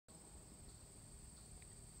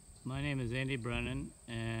My name is Andy Brennan,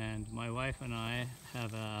 and my wife and I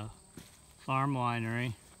have a farm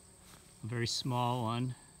winery, a very small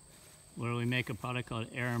one, where we make a product called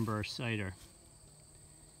Ehrenberg cider.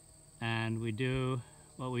 And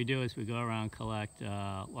what we do is we go around, collect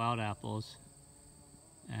wild apples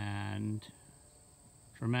and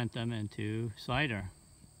ferment them into cider,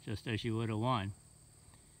 just as you would a wine.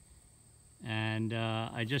 And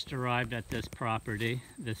I just arrived at this property.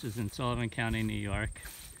 This is in Sullivan County, New York.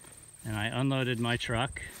 And I unloaded my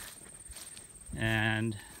truck,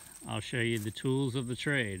 and I'll show you the tools of the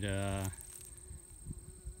trade.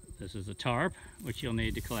 This is a tarp, which you'll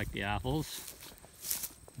need to collect the apples,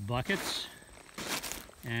 buckets,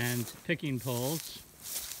 and picking poles,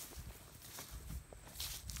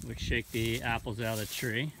 which shake the apples out of the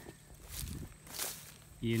tree.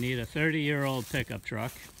 You need a 30-year-old pickup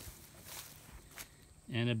truck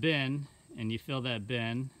and a bin, and you fill that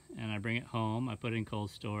bin, and I bring it home. I put it in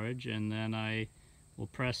cold storage, and then I will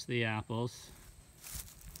press the apples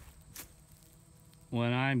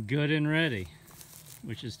when I'm good and ready,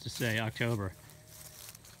 which is to say October.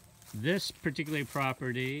 This particular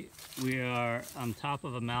property, we are on top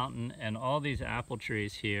of a mountain, and all these apple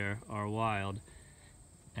trees here are wild.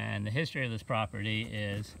 And the history of this property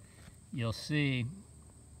is, you'll see,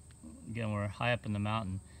 again, we're high up in the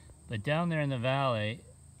mountain, but down there in the valley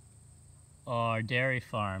are dairy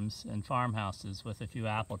farms and farmhouses with a few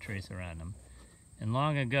apple trees around them. And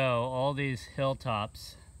long ago, all these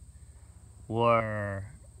hilltops were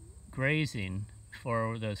grazing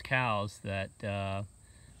for those cows that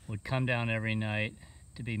would come down every night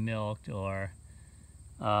to be milked, or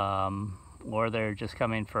they're just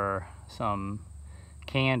coming for some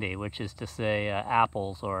candy, which is to say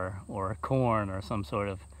apples or corn or some sort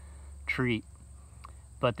of treat.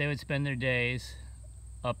 But they would spend their days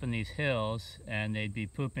up in these hills, and they'd be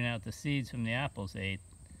pooping out the seeds from the apples they ate.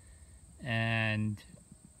 And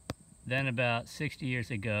then about 60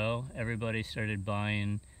 years ago, everybody started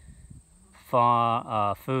buying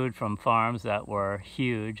food from farms that were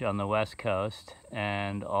huge on the West Coast,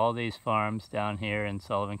 and all these farms down here in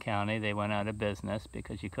Sullivan County, they went out of business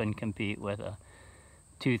because you couldn't compete with a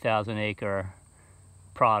 2,000-acre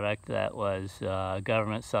product that was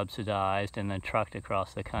government subsidized and then trucked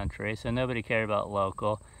across the country. So nobody cared about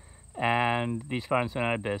local, and these farms went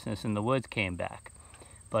out of business, and the woods came back.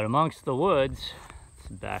 But amongst the woods, let's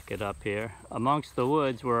back it up here, amongst the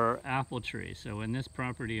woods were apple trees. So when this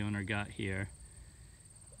property owner got here,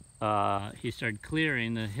 he started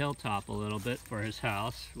clearing the hilltop a little bit for his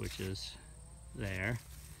house, which is there.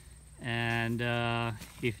 And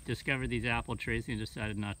he discovered these apple trees, and he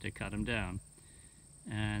decided not to cut them down.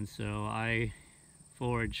 And so I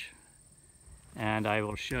forage, and I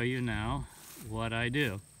will show you now what I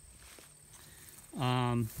do.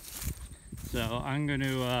 So I'm going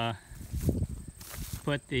to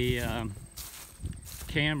put the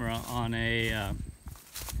camera on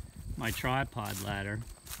my tripod ladder,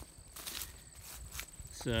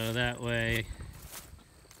 so that way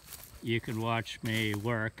you can watch me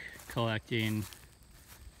work collecting.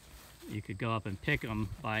 You could go up and pick them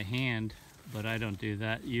by hand, but I don't do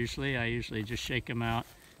that usually. I usually just shake them out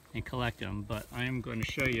and collect them. But I am going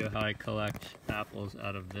to show you how I collect apples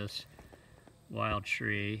out of this wild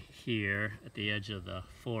tree here at the edge of the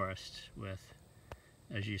forest with,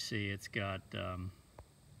 as you see, it's got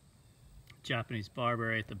Japanese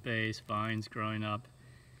barberry at the base, vines growing up,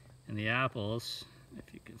 and the apples,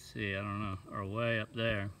 if you can see, I don't know, are way up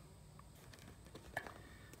there.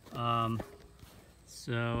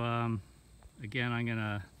 Again, I'm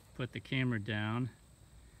gonna put the camera down,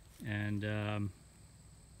 and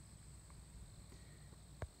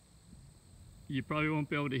you probably won't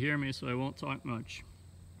be able to hear me, so I won't talk much.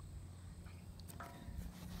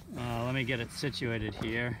 Let me get it situated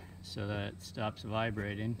here so that it stops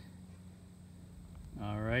vibrating.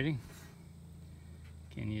 Alrighty,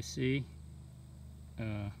 can you see?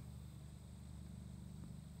 Kind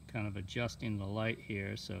of adjusting the light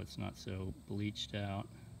here so it's not so bleached out.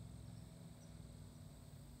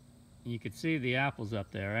 You could see the apples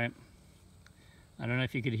up there, right? I don't know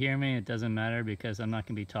if you could hear me. It doesn't matter because I'm not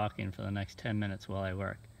going to be talking for the next 10 minutes while I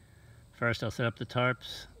work. First I'll set up the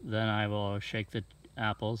tarps, then I will shake the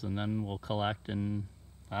apples, and then we'll collect, and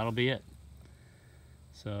that'll be it.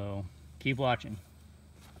 So keep watching.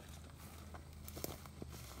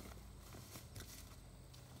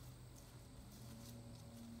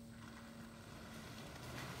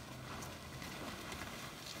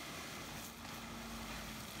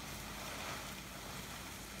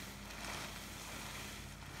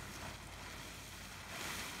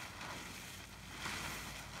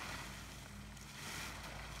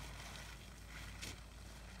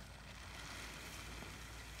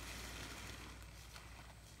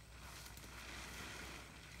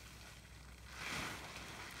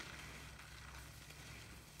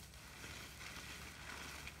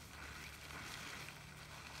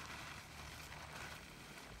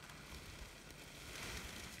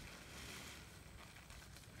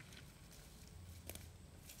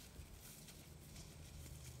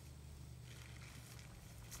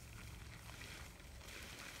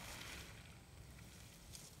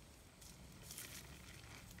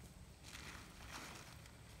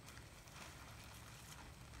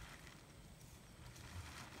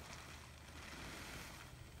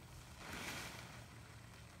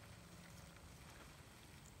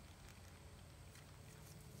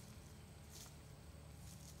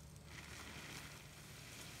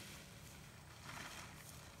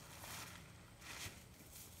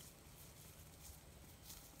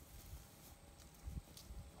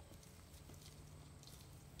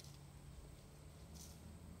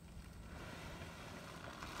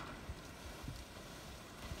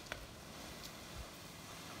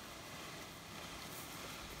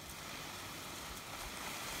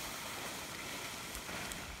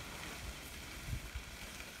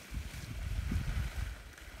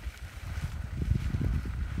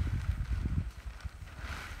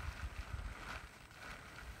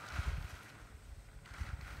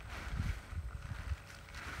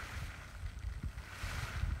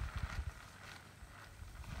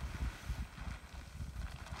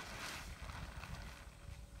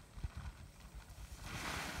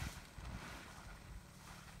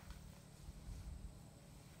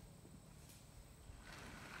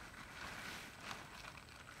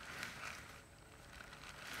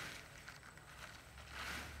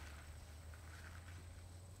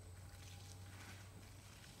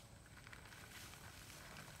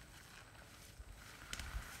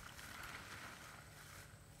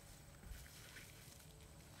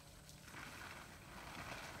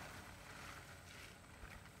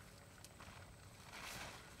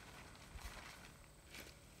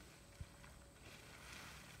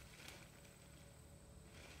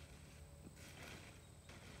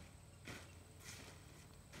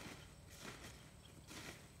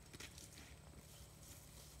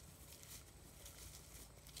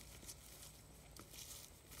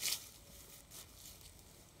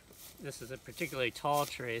 This is a particularly tall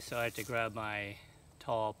tree, so I had to grab my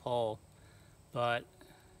tall pole. But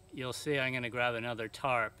you'll see I'm going to grab another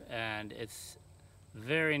tarp, and it's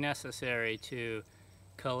very necessary to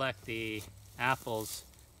collect the apples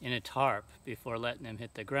in a tarp before letting them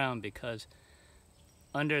hit the ground, because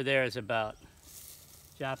under there is about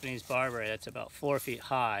Japanese barberry that's about 4 feet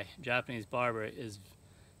high. Japanese barberry is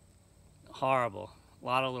horrible, a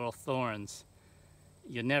lot of little thorns.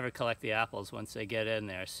 You'll never collect the apples once they get in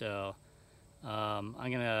there. So I'm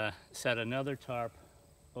gonna set another tarp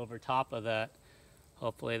over top of that.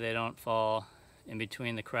 Hopefully they don't fall in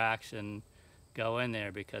between the cracks and go in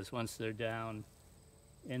there, because once they're down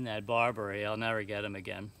in that barberry, I'll never get them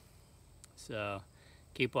again. So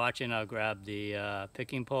keep watching. I'll grab the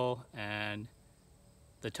picking pole and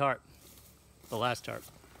the tarp, the last tarp.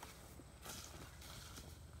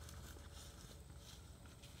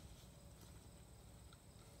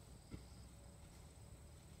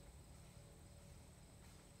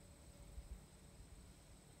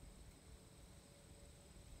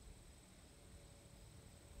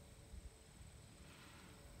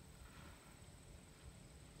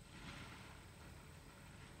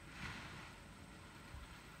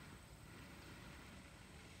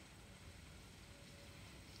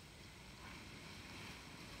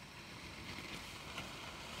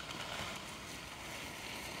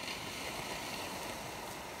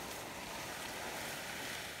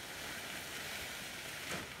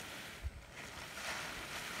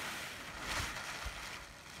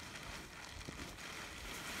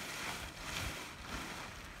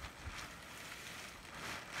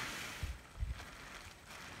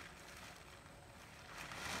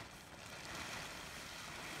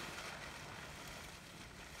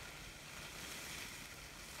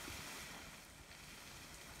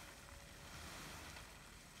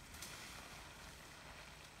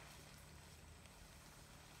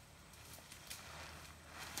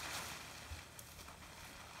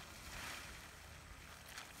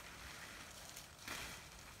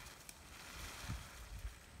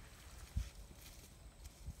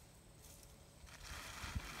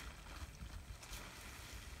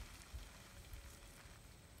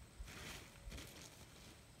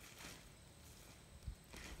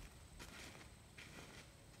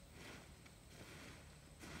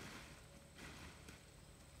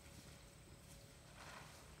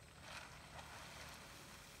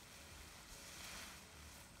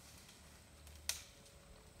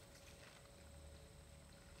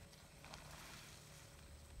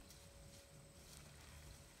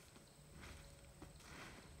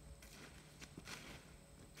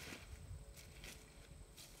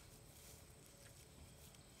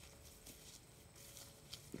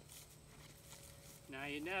 Now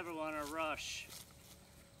you never want to rush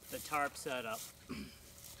the tarp setup.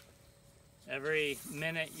 Every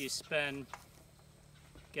minute you spend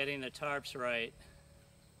getting the tarps right,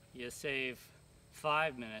 you save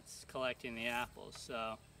 5 minutes collecting the apples.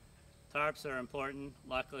 So tarps are important.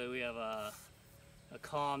 Luckily we have a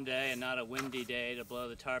calm day and not a windy day to blow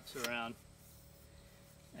the tarps around.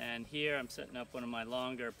 And here I'm setting up one of my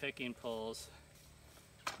longer picking poles,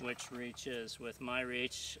 which reaches, with my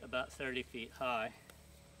reach, about 30 feet high.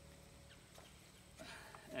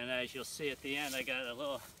 And as you'll see at the end, I got a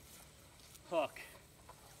little hook.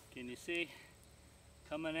 Can you see?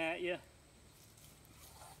 Coming at you.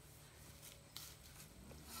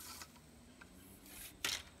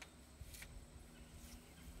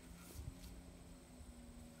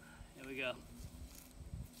 Here we go.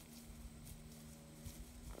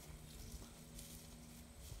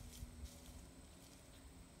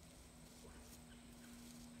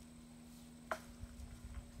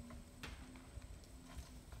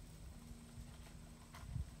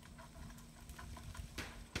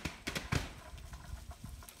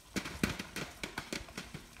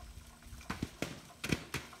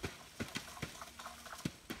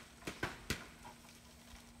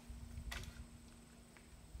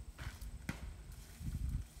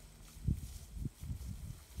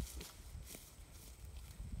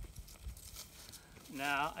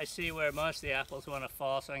 Now I see where most of the apples want to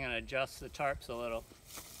fall, so I'm going to adjust the tarps a little.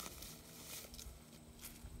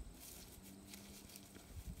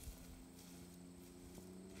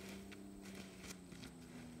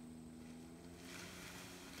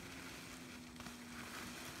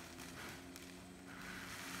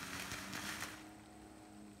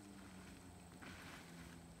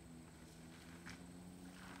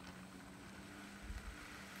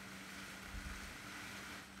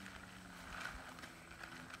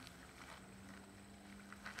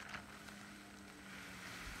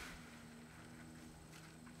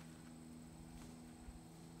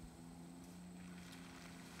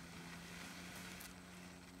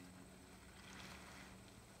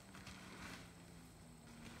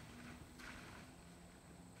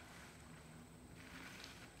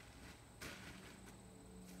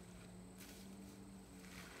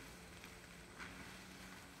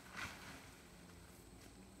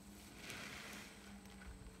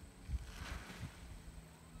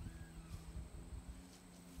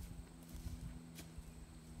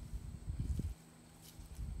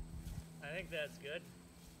 think that's good.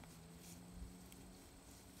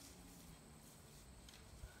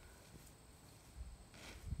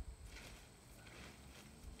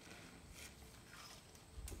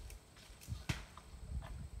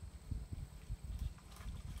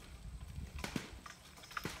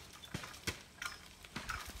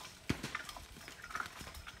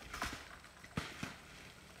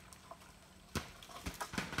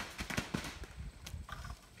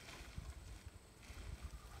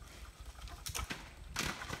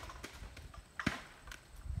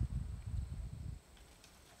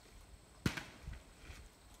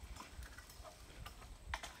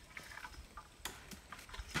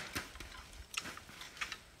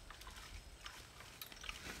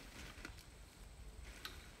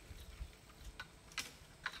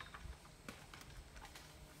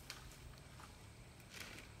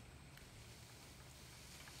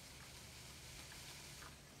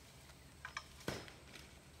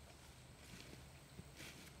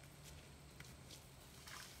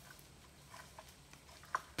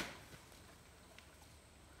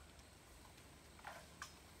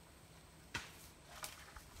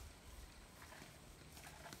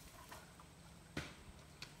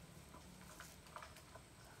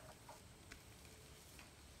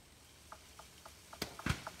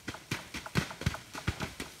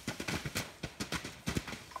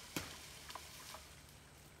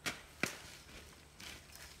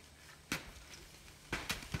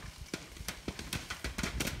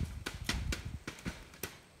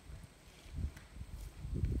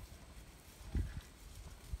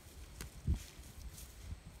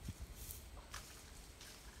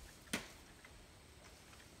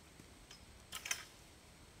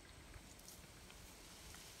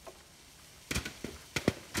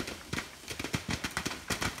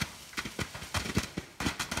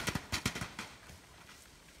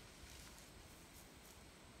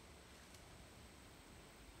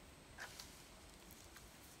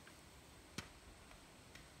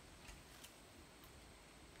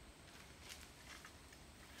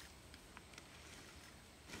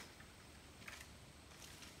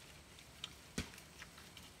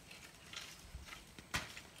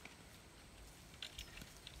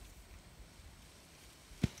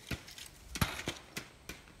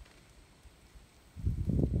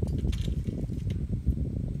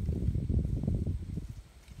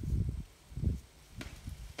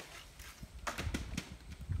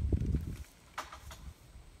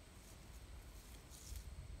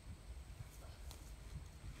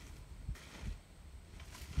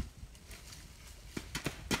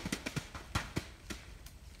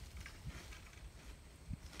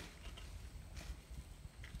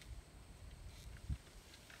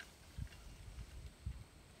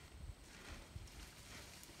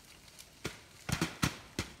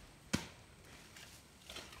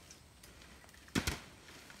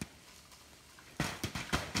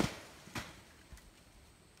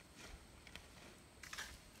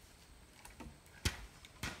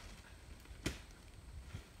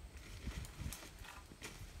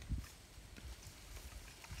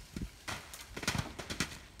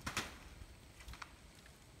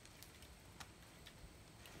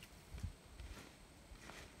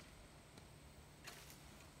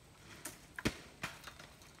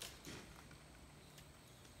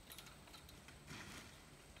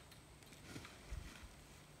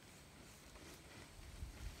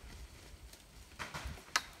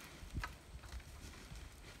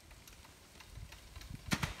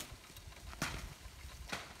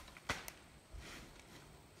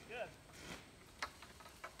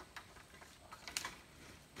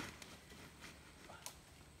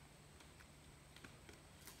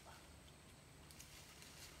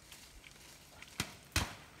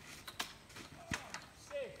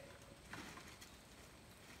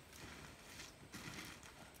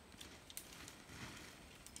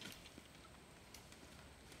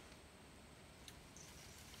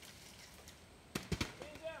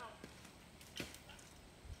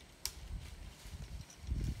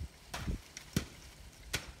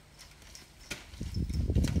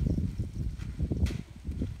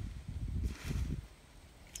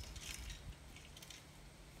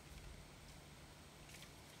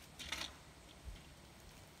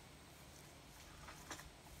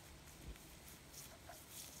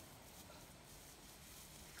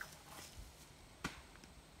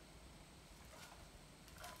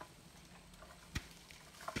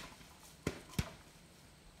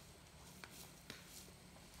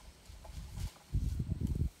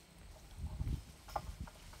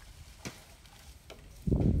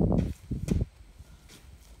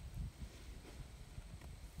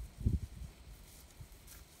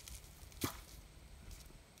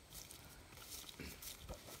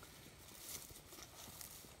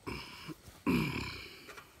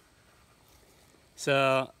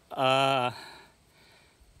 So I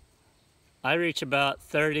reach about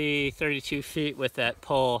 32 feet with that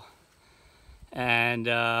pole, and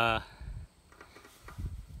I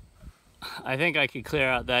think I could clear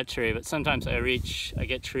out that tree, but sometimes I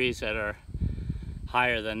get trees that are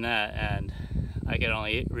higher than that, and I can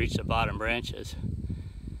only reach the bottom branches.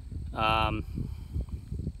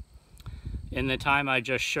 In the time I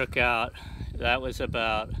just shook out, that was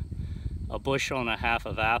about 1.5 bushels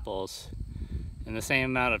of apples. In the same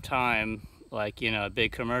amount of time, like, a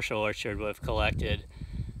big commercial orchard would have collected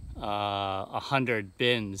 100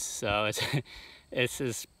 bins. So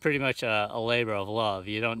it's pretty much a labor of love.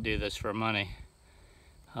 You don't do this for money.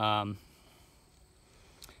 But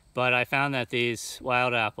I found that these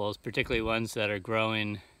wild apples, particularly ones that are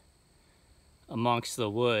growing amongst the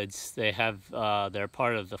woods, they're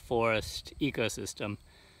part of the forest ecosystem,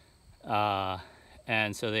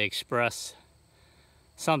 and so they express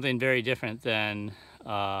something very different than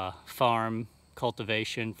farm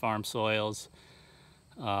cultivation, farm soils,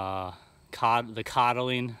 the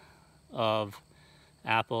coddling of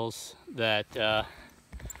apples. That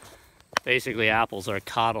basically apples are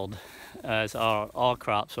coddled, as all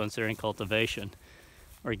crops once they're in cultivation,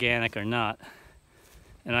 organic or not.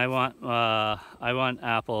 And I want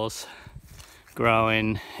apples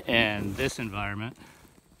growing in this environment,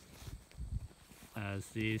 as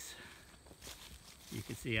these, you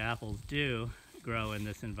can see, apples do grow in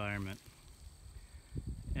this environment.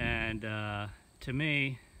 And to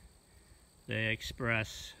me, they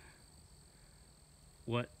express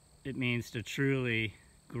what it means to truly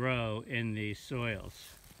grow in these soils.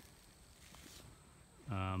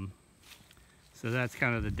 So that's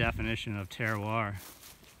kind of the definition of terroir.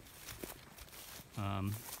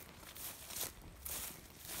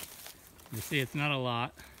 You see, it's not a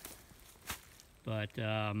lot, but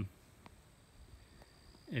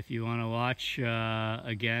if you want to watch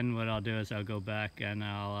again, what I'll do is I'll go back and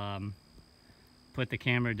I'll put the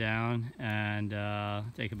camera down and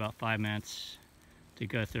take about 5 minutes to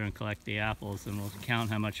go through and collect the apples, and we'll count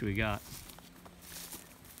how much we got.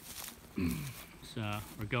 So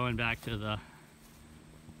we're going back to the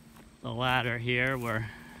ladder here, where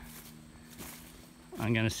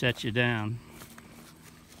I'm going to set you down.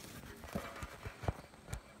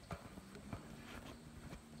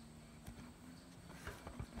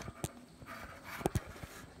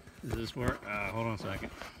 Does this work? Hold on a second.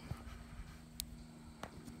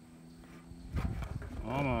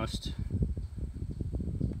 Almost.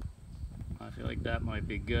 I feel like that might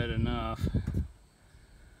be good enough.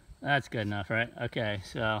 That's good enough, right? Okay,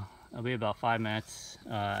 so it'll be about 5 minutes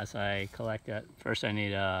as I collect it. First I need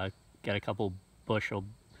to get a couple bushel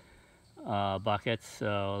buckets,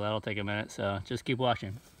 so that'll take a minute, so just keep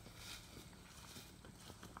watching.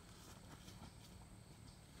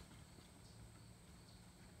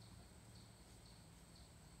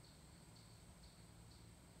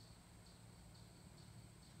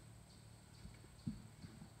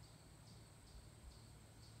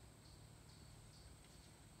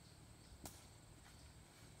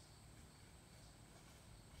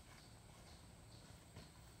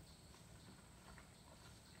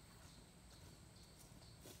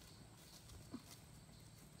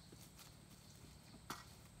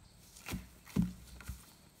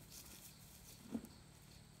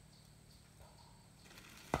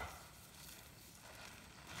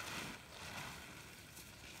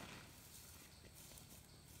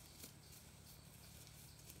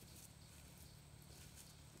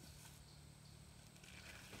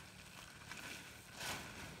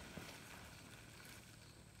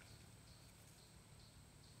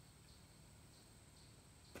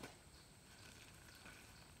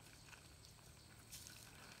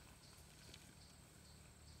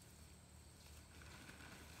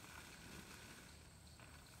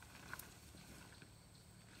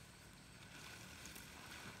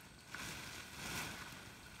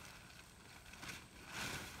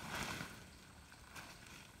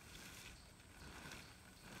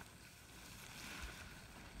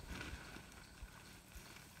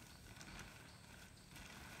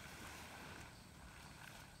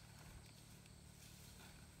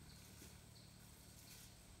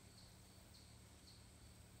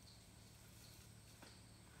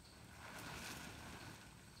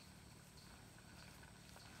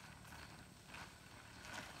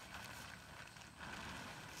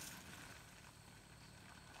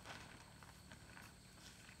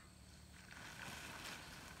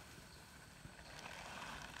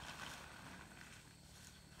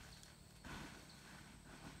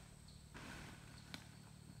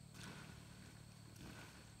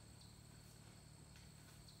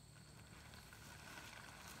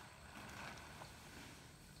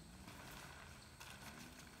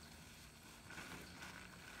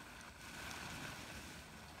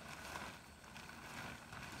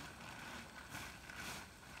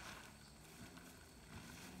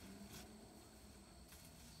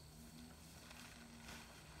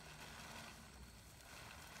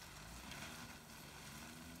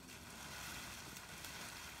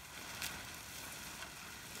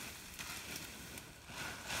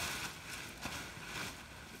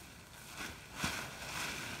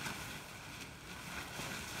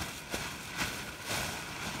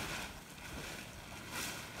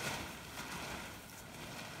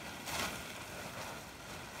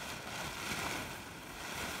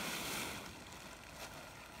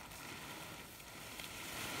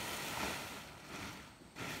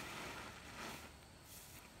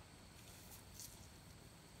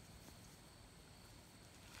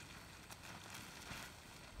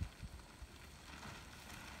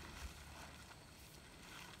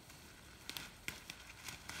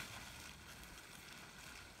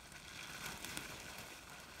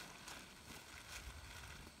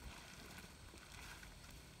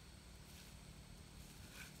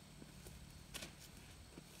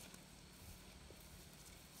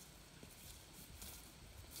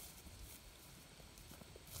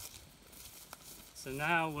 So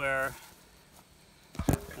now we're, I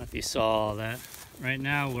don't know if you saw all that. Right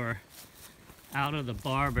now we're out of the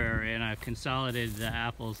barberry and I've consolidated the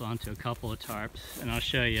apples onto a couple of tarps, and I'll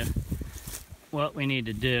show you what we need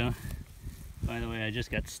to do. By the way, I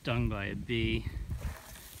just got stung by a bee,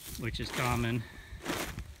 which is common.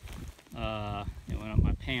 It went up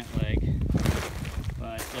my pant leg.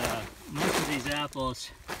 But most of these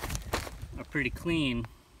apples are pretty clean,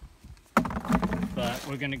 but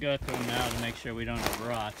we're going to go through them now to make sure we don't have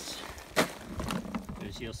rots,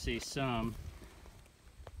 because you'll see some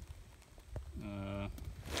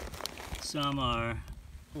are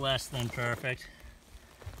less than perfect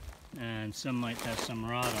and some might have some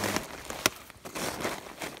rot on it.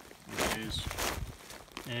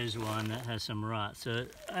 There's one that has some rot. So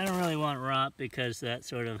I don't really want rot because that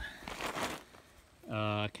sort of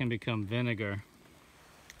can become vinegar.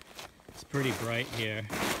 It's pretty bright here.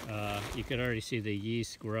 You could already see the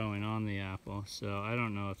yeast growing on the apple, so I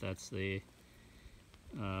don't know if that's the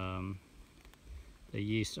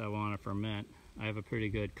yeast I want to ferment. I have a pretty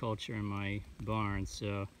good culture in my barn,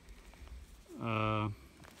 so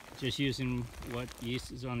just using what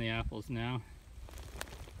yeast is on the apples now,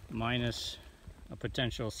 minus a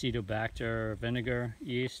potential Cetobacter vinegar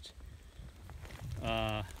yeast.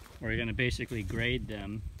 We're going to basically grade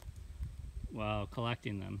them while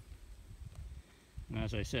collecting them. And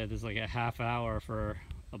as I said, there's like a half hour for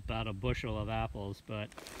about a bushel of apples, but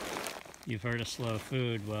you've heard of slow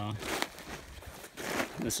food. Well,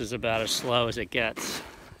 this is about as slow as it gets.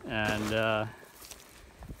 And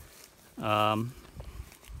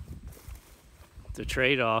the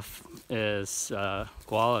trade-off is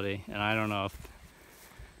quality, and I don't know if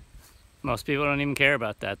most people don't even care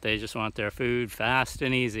about that. They just want their food fast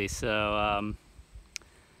and easy, so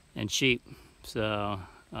and cheap. So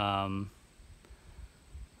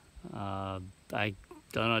I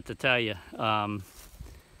don't know what to tell you.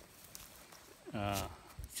 It's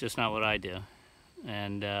just not what I do.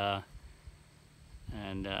 And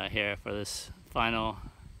here for this final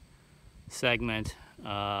segment,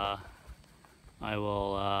 I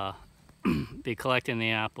will be collecting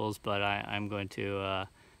the apples, but I'm going to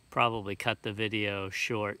probably cut the video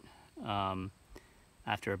short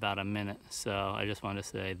after about a minute. So I just want to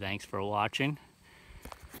say thanks for watching.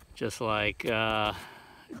 Just like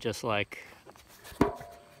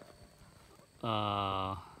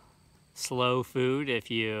slow food,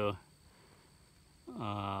 if you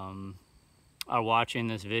are watching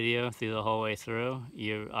this video through the whole way through,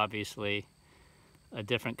 you're obviously a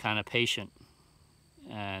different kind of patient,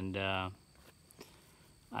 and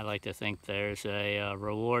I like to think there's a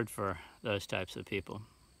reward for those types of people.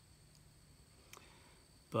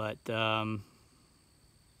 But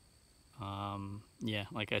yeah,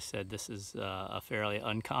 like I said, this is a fairly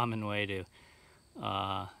uncommon way to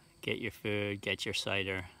get your food, get your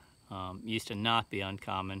cider. Used to not be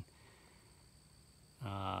uncommon.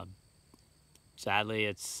 Sadly,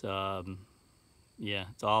 it's yeah,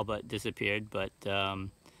 it's all but disappeared, but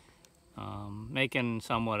making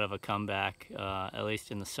somewhat of a comeback, at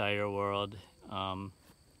least in the cider world. And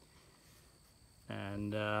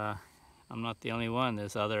I'm not the only one.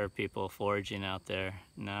 There's other people foraging out there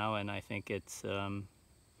now, and I think it's a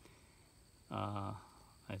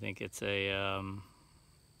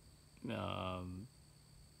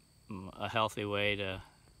healthy way to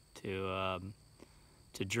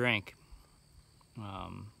drink.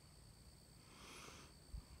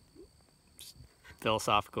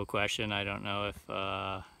 Philosophical question. I don't know if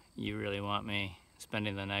you really want me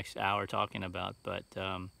spending the next hour talking about, but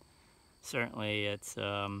certainly it's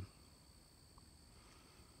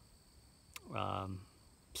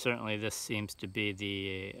certainly this seems to be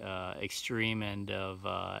the extreme end of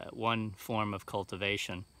one form of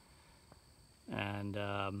cultivation. And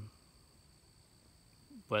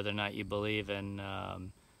whether or not you believe in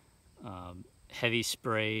heavy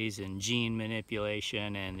sprays and gene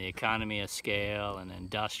manipulation and the economy of scale and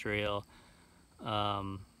industrial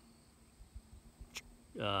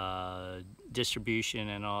distribution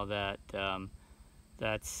and all that,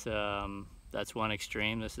 that's one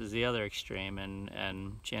extreme. This is the other extreme,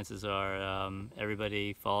 and chances are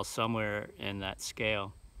everybody falls somewhere in that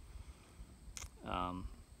scale.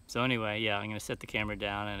 So anyway, yeah, I'm going to set the camera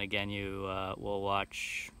down, and again, you will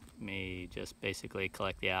watch me just basically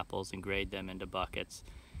collect the apples and grade them into buckets,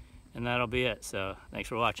 and that'll be it. So thanks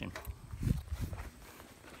for watching.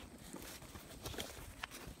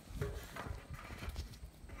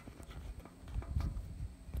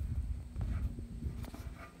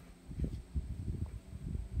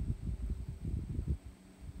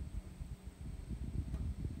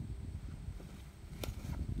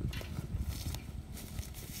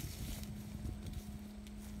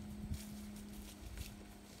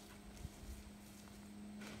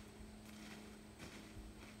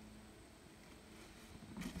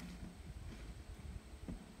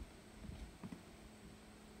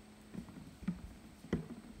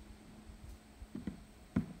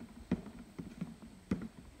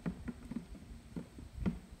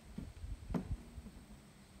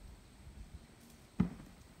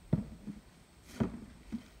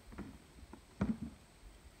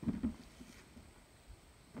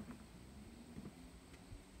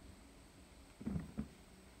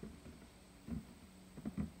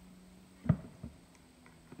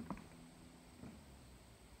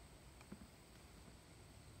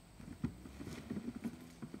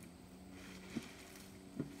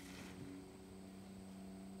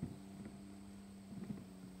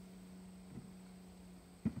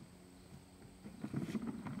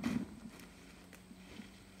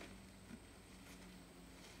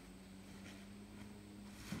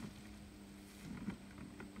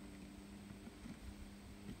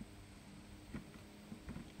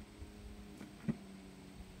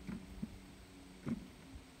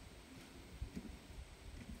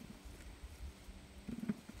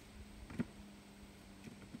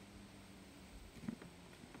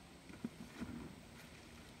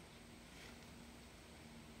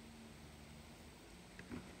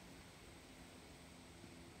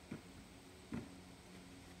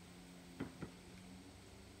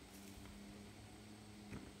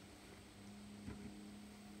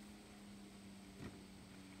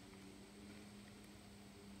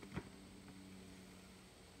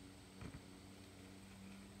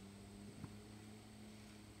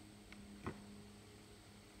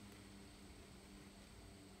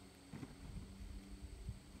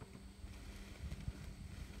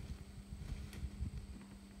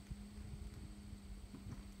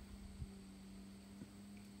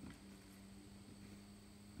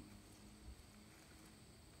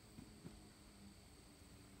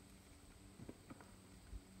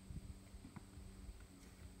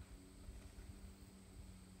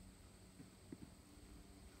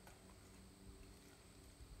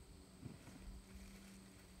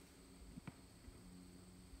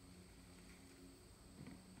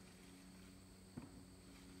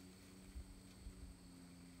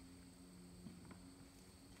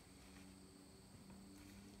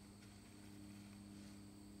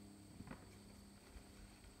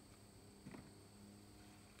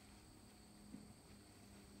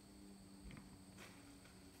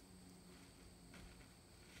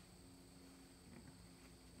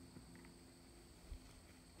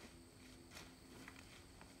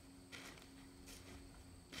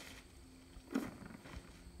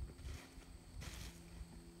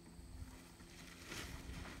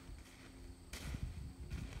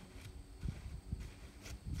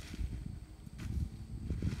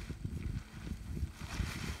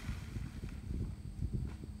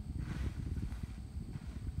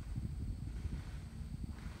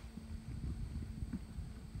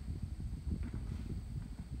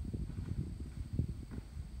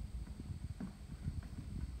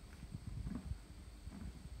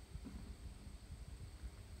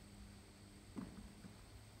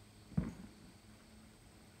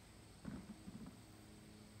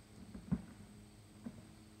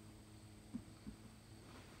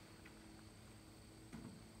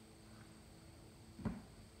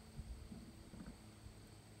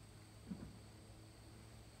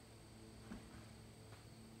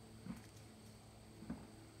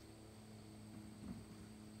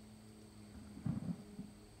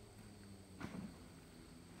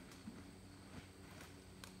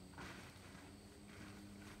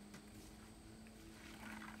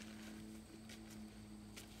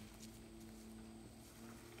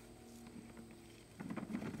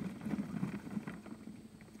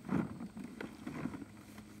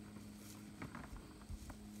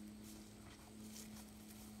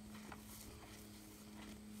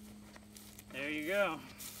 go.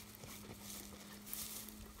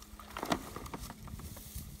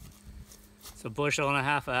 It's a bushel and a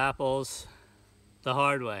half of apples the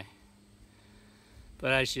hard way.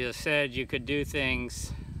 But as you said, you could do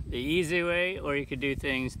things the easy way or you could do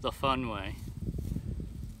things the fun way.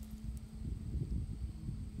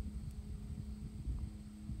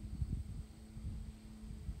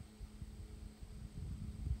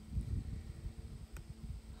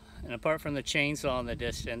 And apart from the chainsaw in the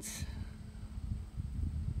distance,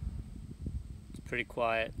 it's pretty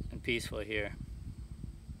quiet and peaceful here.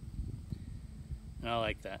 And I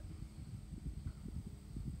like that.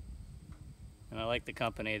 And I like the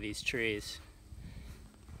company of these trees.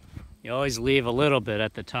 You always leave a little bit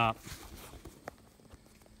at the top. See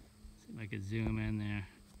if I could zoom in there.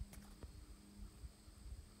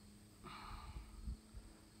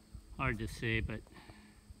 Hard to see, but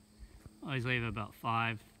always leave about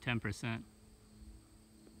 5–10%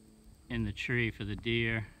 in the tree for the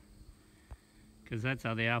deer, because that's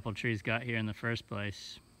how the apple trees got here in the first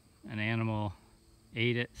place. An animal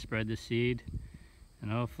ate it, spread the seed,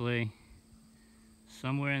 and hopefully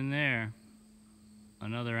somewhere in there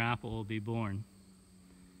another apple will be born.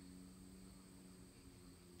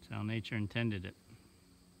 That's how nature intended it.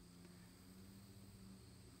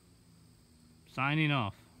 Signing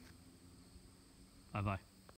off. Bye-bye.